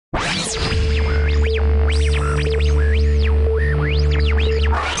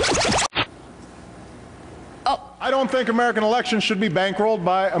I don't think American elections should be bankrolled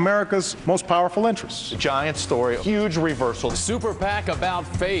by America's most powerful interests. Giant story, huge reversal. Super PAC about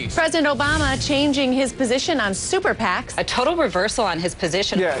face. President Obama changing his position on super PACs. A total reversal on his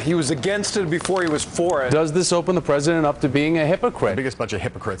position. Yeah, he was against it before he was for it. Does this open the president up to being a hypocrite? The biggest bunch of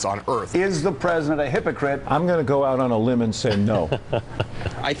hypocrites on earth. Is the president a hypocrite? I'm going to go out on a limb and say no.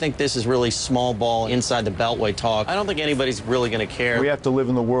 I think this is really small ball inside the Beltway talk. I don't think anybody's really going to care. We have to live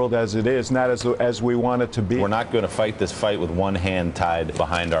in the world as it is, not as we want it to be. We're not going to fight this fight with one hand tied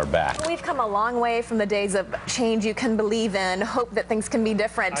behind our back. We've come a long way from the days of change you can believe in, hope that things can be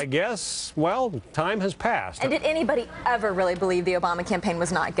different. I guess, well, time has passed. And did anybody ever really believe the Obama campaign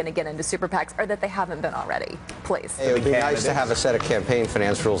was not going to get into super PACs, or that they haven't been already? Please. It would be nice to have a set of campaign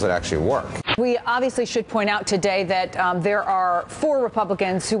finance rules that actually work. We obviously should point out today that there are 4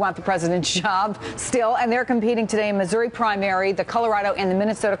 Republicans who want the president's job still, and they're competing today in Missouri primary, the Colorado and the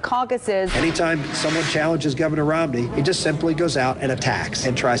Minnesota caucuses. Anytime someone challenges Governor Romney, he just simply goes out and attacks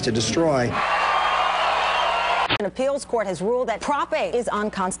and tries to destroy. An appeals court has ruled that Prop 8 is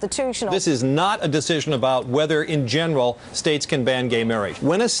unconstitutional. This is not a decision about whether, in general, states can ban gay marriage.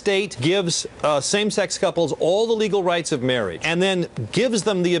 When a state gives same-sex couples all the legal rights of marriage and then gives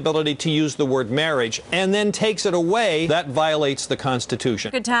them the ability to use the word marriage and then takes it away, that violates the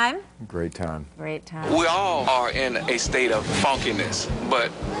Constitution. Good time? Great time. Great time. We all are in a state of funkiness,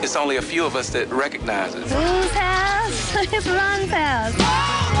 but it's only a few of us that recognize it. Whose house? It's Ron's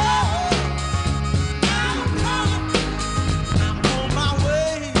house.